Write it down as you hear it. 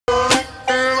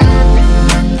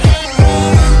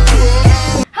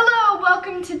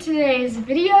today's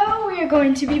video, we are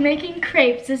going to be making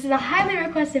crepes. This is a highly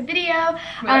requested video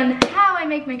on how I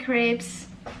make my crepes.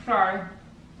 Sorry,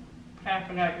 I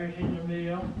forgot you're taking a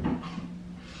video.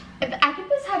 I think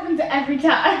this happens every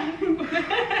time.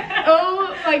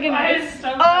 Oh my goodness. So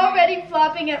already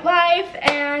flopping at life,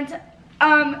 and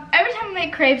every time I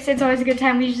make crepes, it's always a good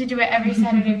time. We usually do it every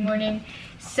Saturday morning.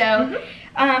 So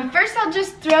first I'll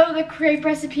just throw the crepe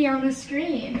recipe on the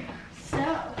screen. So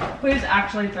please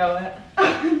actually throw it.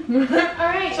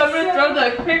 Alright, so I'm gonna throw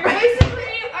the crepe recipe.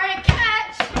 Basically, alright,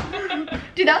 catch.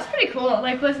 Dude, that was pretty cool.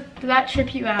 Like, did that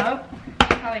trip you out?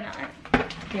 Probably not.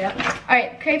 Yep.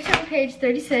 Alright, crepes on page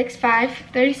 36,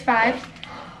 35.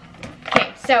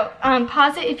 Okay, so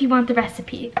pause it if you want the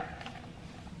recipe.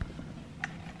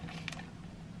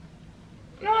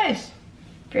 Nice.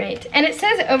 Great. And it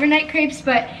says overnight crepes,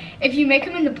 but if you make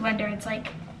them in the blender, it's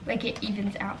like it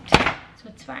evens out. So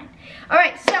it's fine.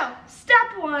 Alright, so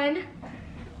step one.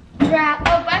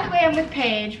 Oh, by the way, I'm with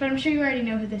Paige, but I'm sure you already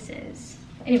know who this is.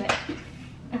 Anyway,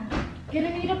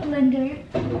 gonna need a blender.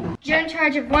 You're in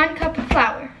charge of 1 cup of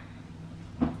flour.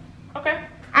 Okay.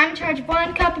 I'm in charge of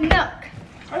 1 cup of milk.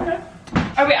 Okay.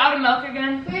 Are we out of milk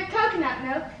again? We have coconut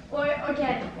milk or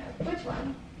organic milk. Which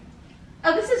one?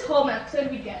 Oh, this is whole milk, so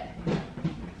it'd be good.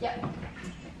 Yep.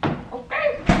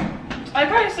 Okay. I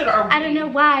probably said are we? I don't know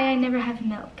why I never have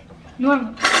milk.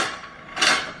 Normal.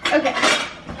 Okay.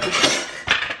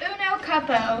 Uno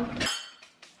cupo.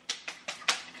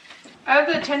 I have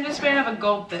the attention span of a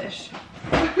goldfish.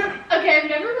 Okay, I've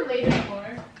never related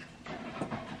before.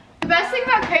 The best thing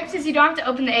about crepes is you don't have to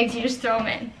open the eggs, you just throw them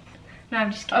in. No,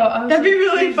 I'm just kidding. Oh, that'd be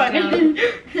really funny.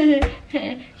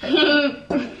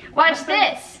 Watch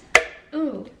this.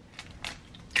 Ooh.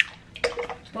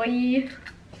 Boy.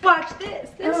 Watch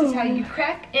this. This is how you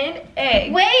crack an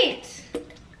egg. Wait.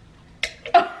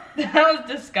 Oh, that was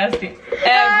disgusting.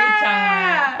 Every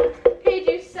time. Paige,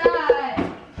 you suck.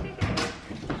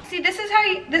 See, this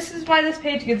is why this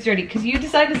page gets dirty, because you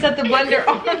decide to set the blender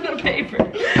on the paper.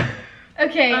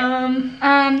 Okay.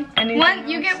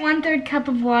 You get 1/3 cup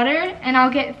of water, and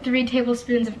I'll get 3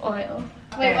 tablespoons of oil.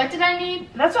 Wait, what did I need?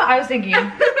 That's what I was thinking.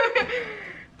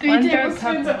 3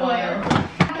 tablespoons of oil.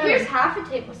 Here's half a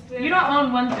tablespoon. You don't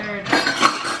own 1/3.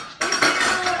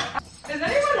 Is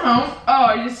anyone home? Oh,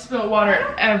 I just spilled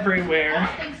water everywhere. I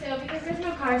don't think so, because there's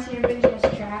no cars here. Benji has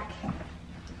track.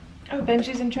 Oh,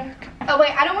 Benji's in track. Oh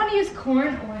wait, I don't want to use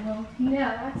corn oil. No,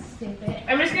 that's stupid.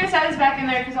 I'm just gonna set this back in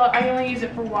there because I only use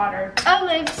it for water.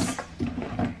 Olives.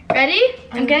 Ready?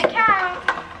 I'm gonna count.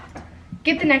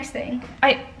 Get the next thing.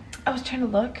 I was trying to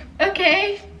look.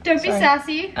 Okay, don't be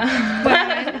sassy.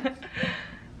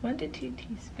 1 to 2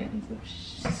 teaspoons of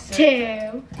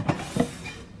sugar.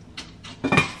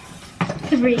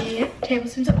 2, 3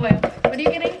 tablespoons of oil. What are you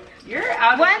getting? You're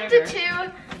out of 1 sugar. to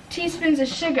 2 teaspoons of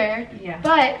sugar. Yeah.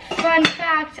 But fun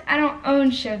fact, I don't own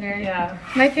sugar. Yeah.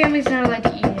 My family's not allowed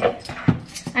to eat it.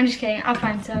 I'm just kidding. I'll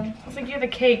find some. It's like you have a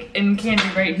cake and candy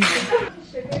right here.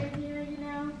 Sugar in here, you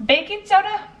know. Baking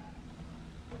soda?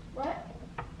 What?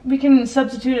 We can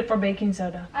substitute it for baking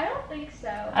soda. I don't think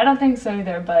so. I don't think so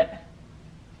either, but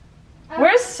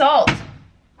where's salt?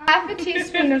 Half a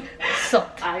teaspoon of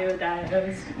salt.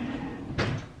 Iodine.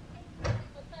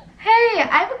 Hey,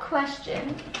 I have a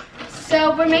question.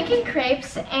 So we're making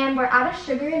crepes and we're out of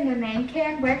sugar in the main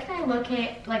can. Where can I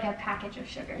locate like a package of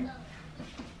sugar?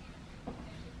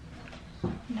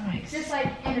 Nice. Just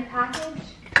like in a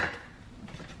package?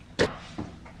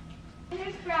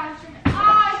 Here's brown sugar. Oh,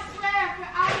 I swear, if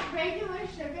we're out of regular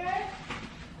sugar.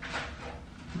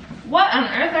 What on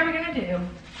earth are we gonna do?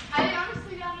 I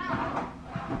honestly don't know.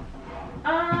 I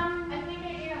think I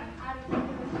am out of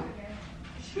regular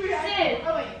sugar. Sid!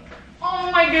 Oh wait.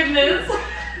 Oh my goodness.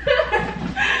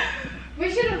 We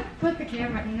should have put the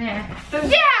camera in there.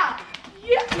 Yeah!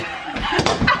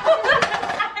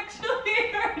 Actually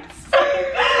hurts.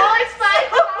 Well, it's 5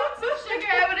 pounds of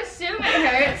sugar. I would assume it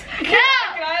hurts. No!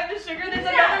 Can I have the sugar? There's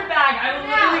another bag. I will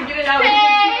literally get it out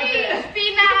Paige, and be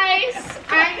nice.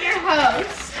 I'm your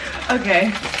host. Okay.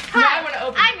 Hi, Now I want to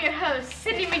open. I'm your host,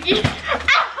 Sydney McGee.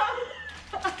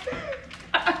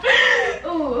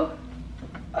 Ooh.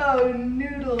 Oh,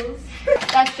 noodles.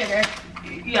 That's sugar.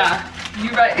 Yeah,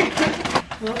 you're right.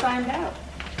 We'll find out.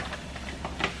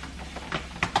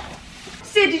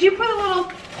 Sid, did you put a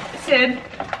little... Sid.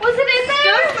 Was it in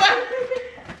there?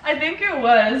 I think it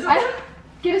was.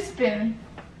 Get a spoon.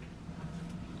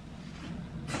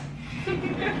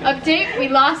 Update, we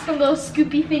lost a little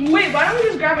scoopy thingy. Wait, why don't we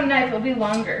just grab a knife? It'll be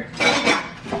longer.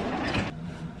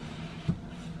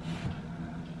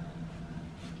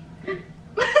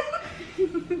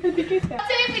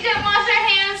 Update, we didn't wash our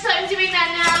hands, so I'm doing that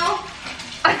now.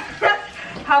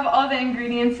 have all the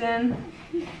ingredients in.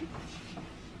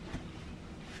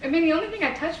 I mean, the only thing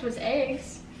I touched was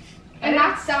eggs. And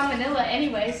that's salmonella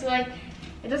anyway, so like,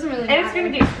 it doesn't really matter. And it's gonna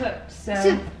get cooked,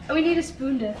 so. We need a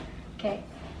spoon to, okay.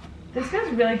 This guy's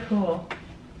really cool.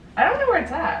 I don't know where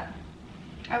it's at.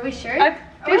 Are we sure? I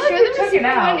feel like we took it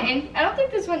out. One in, I don't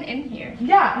think there's one in here.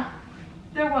 Yeah,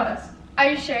 there was.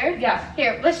 Are you sure? Yeah.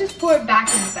 Here, let's just pour it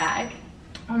back in the bag.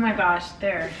 Oh my gosh,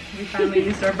 there. We finally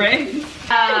used our brains.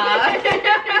 I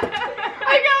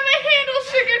got my handle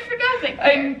sugared for nothing.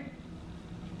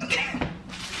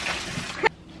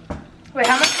 Wait,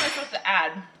 how much am I supposed to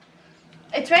add?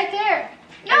 It's right there.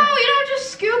 No, you don't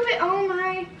just scoop it. Oh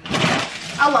my.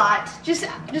 A lot. Just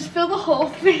fill the whole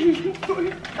thing.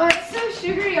 Oh, it's so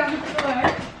sugary on the floor.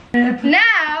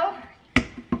 Now,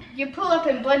 you pull up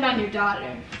and blend on your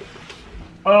daughter.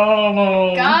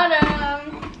 Oh. Got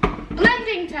him.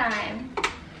 Blending time.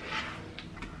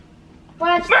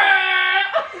 Watch.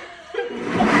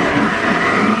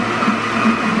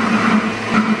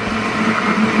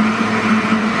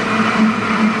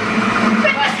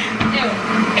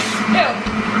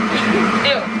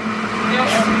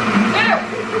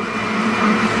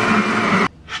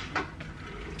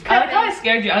 I like how I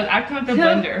scared you. I was acting like the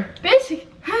blender. Basic.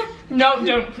 No,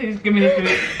 don't. Please give me the food.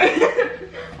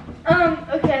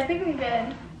 Okay, I think I'm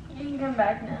good. You can come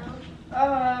back now.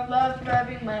 Oh, I love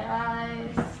rubbing my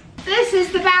eyes. This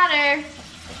is the batter.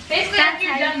 Basically, after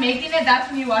you're done making it, that's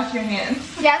when you wash your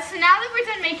hands. Yeah, so now that we're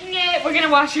done making it, we're gonna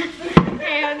wash our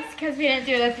hands because we didn't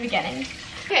do it at the beginning.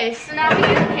 Okay, so now we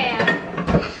use a pan.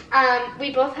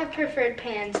 We both have preferred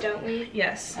pans, don't we?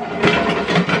 Yes. All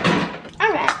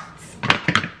right.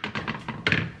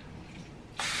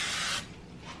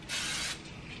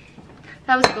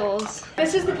 That was goals.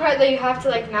 This is the part that you have to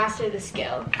like master the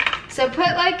skill. So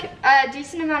put like a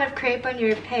decent amount of crepe on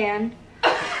your pan.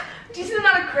 Decent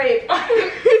amount of crepe.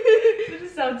 This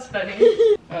just sounds funny.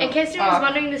 In case anyone's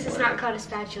wondering, this is not called a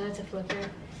spatula, it's a flipper.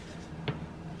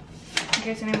 In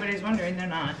case anybody's wondering, they're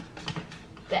not.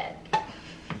 Dead.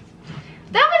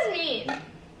 That was mean.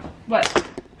 What?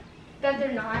 That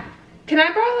they're not. Can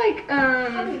I borrow like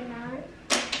Probably not.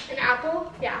 An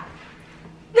apple? Yeah.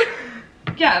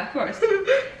 Yeah, of course.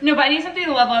 No, but I need something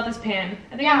to level out this pan.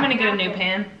 I think I'm gonna get a new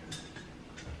pan.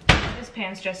 This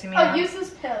pan's stressing me out. Oh, use those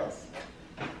pills.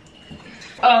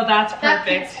 Oh, that's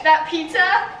perfect. That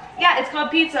pizza? Yeah, it's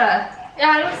called pizza. Yeah,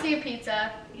 I don't see a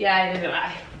pizza.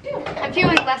 Yeah, I do. I'm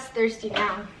feeling less thirsty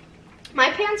now.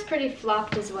 My pan's pretty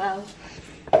flopped as well.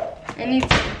 I need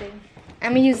something.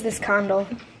 I'm gonna use this condom.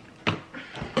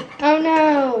 Oh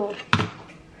no.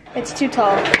 It's too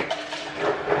tall.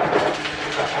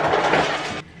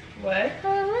 What?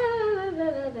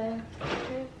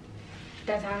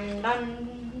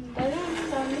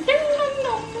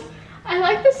 I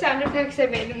like the sound effects I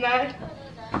made in that.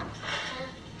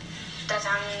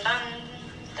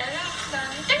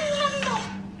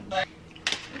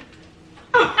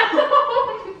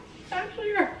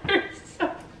 Actually hurts so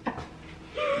bad.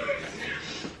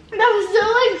 That was so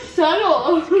like subtle.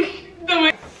 The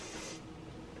way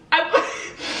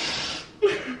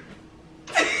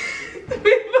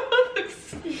we both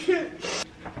look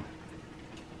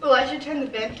Oh, I should turn the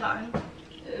vent on.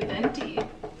 venti.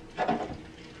 That's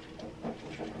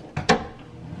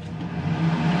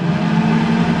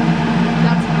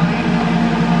fine.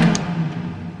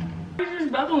 It's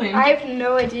just bubbling. I have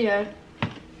no idea.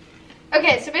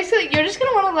 Okay, so basically you're just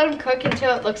gonna want to let them cook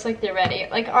until it looks like they're ready.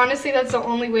 Like honestly, that's the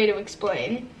only way to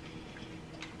explain.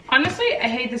 Honestly, I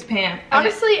hate this pan.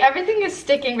 Honestly, everything is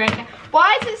sticking right now.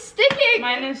 Why is it sticking?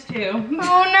 Mine is too.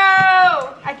 Oh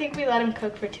no! I think we let them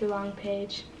cook for too long,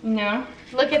 Paige. No.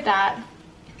 Look at that.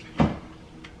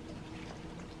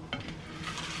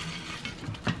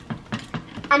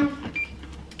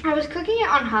 I was cooking it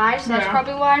on high, so that's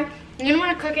probably why. You're gonna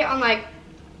want to cook it on like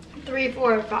 3,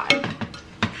 4, or 5.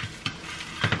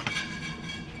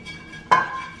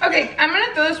 Okay, I'm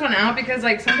gonna throw this one out because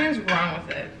like something's wrong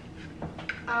with it.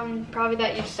 Probably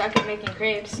that you suck at making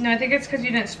crepes. No, I think it's because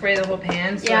you didn't spray the whole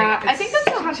pan. So Yeah, like, I think that's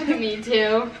what happened to me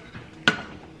too.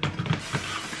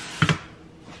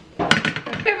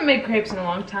 I haven't made crepes in a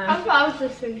long time. That's what I was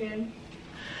just thinking.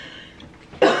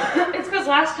 It's because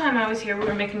last time I was here we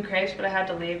were making crepes, but I had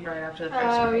to leave right after the first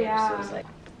Oh, crepe, yeah. so it was like...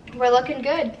 We're looking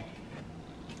good.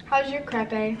 How's your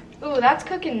crepe? Ooh, that's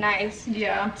cooking nice.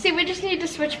 Yeah. See, we just need to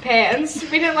switch pans.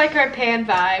 We didn't like our pan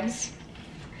vibes.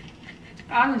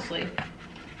 Honestly.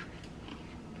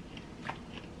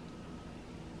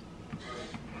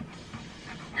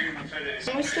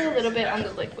 And we're still a little bit on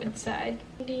the liquid side.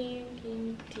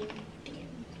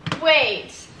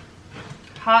 Wait.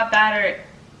 Hot batter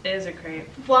is a crepe.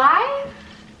 Why?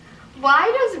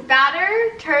 Why does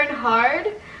batter turn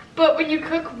hard, but when you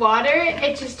cook water,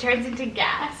 it just turns into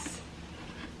gas?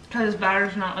 Because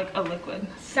batter's not like a liquid.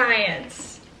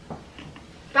 Science.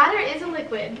 Batter is a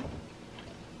liquid.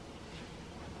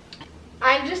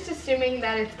 I'm just assuming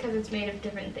that it's because it's made of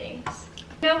different things.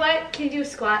 You know what? Can you do a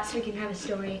squat so we can have a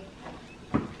story?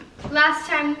 Last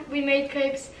time we made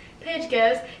crepes, Paige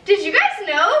goes, did you guys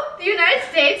know the United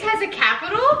States has a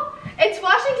capital? It's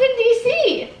Washington,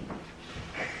 D.C.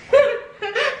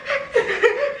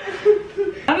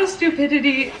 Out of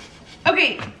stupidity.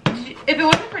 Okay, if it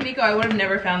wasn't for Nico, I would have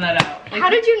never found that out. Like, how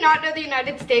did you not know the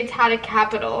United States had a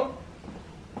capital?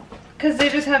 Because they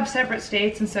just have separate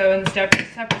states, and so in the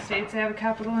separate states they have a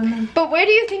capital in them. But where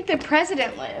do you think the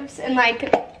president lives? And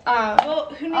like, well,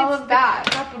 who needs all of that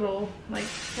capital, like,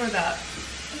 for that?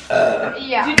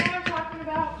 Yeah. Do you know what I'm talking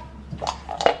about?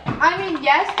 I mean,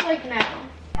 yes, like no.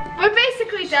 We're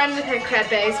basically done with our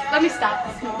crepes. Let me stop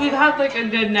this. We've had like a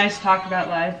good, nice talk about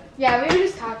life. Yeah, we were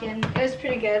just talking. It was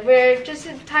pretty good. We're just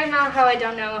talking about how I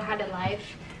don't know how to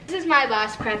life. This is my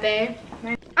last crepe.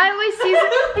 I always season.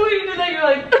 When you did that, you're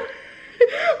like.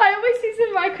 I always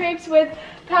season my crepes with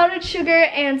powdered sugar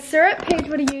and syrup. Paige,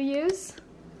 what do you use?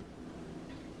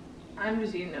 I'm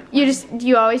just eating it.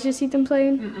 You always just eat them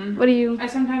plain? Mm-mm. What do you? I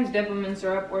sometimes dip them in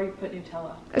syrup or you put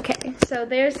Nutella. Okay, so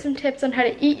there's some tips on how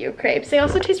to eat your crepes. They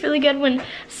also taste really good when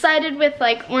sided with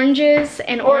like oranges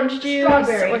and orange juice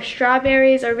or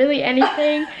strawberries or really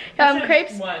anything.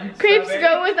 Crepes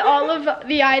go with all of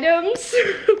the items.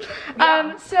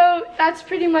 Yeah. So that's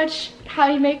pretty much how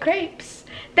you make crepes.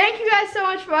 Thank you guys so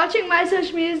much for watching. My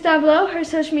social media is down below. Her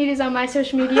social media is on my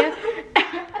social media.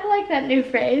 I like that new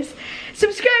phrase.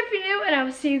 Subscribe if you're new, and I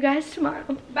will see you guys tomorrow.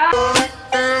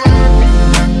 Bye.